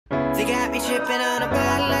They got me tripping on a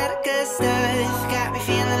bottle of good stuff. Got me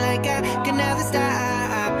feeling like I could never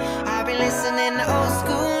stop. I've been listening to old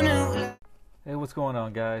school new. Hey, what's going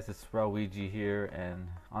on, guys? It's Rauigi here, and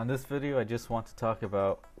on this video I just want to talk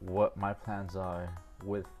about what my plans are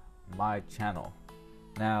with my channel.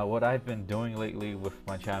 Now, what I've been doing lately with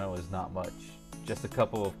my channel is not much. Just a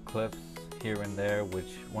couple of clips here and there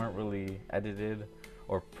which weren't really edited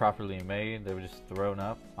or properly made. They were just thrown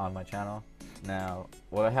up on my channel. Now,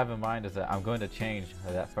 what I have in mind is that I'm going to change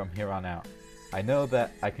that from here on out. I know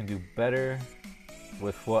that I can do better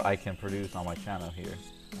with what I can produce on my channel here.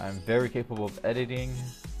 I'm very capable of editing.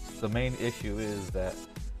 The main issue is that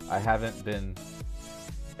I haven't been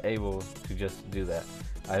able to just do that.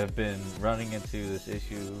 I have been running into this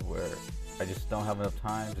issue where I just don't have enough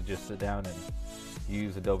time to just sit down and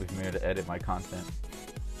use Adobe Premiere to edit my content.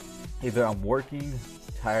 Either I'm working,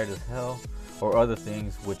 tired as hell, or other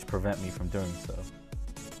things which prevent me from doing so.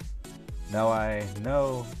 Now, I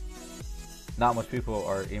know not much people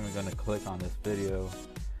are even going to click on this video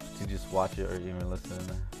to just watch it or even listen.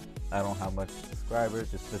 I don't have much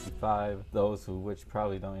subscribers, just 55, those who which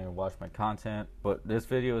probably don't even watch my content. But this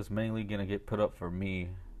video is mainly gonna get put up for me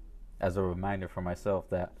as a reminder for myself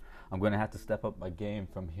that I'm gonna have to step up my game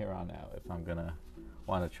from here on out if I'm gonna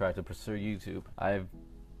want to try to pursue YouTube. I've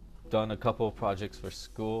done a couple of projects for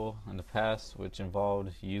school in the past which involved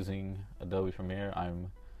using Adobe Premiere. I'm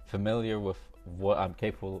familiar with what I'm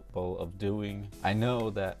capable of doing. I know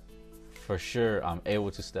that for sure I'm able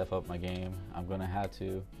to step up my game. I'm gonna have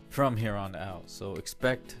to from here on out, so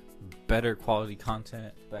expect better quality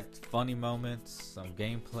content, expect funny moments, some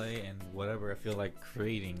gameplay, and whatever I feel like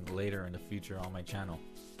creating later in the future on my channel.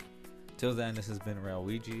 Till then, this has been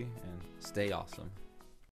Rauigi, and stay awesome.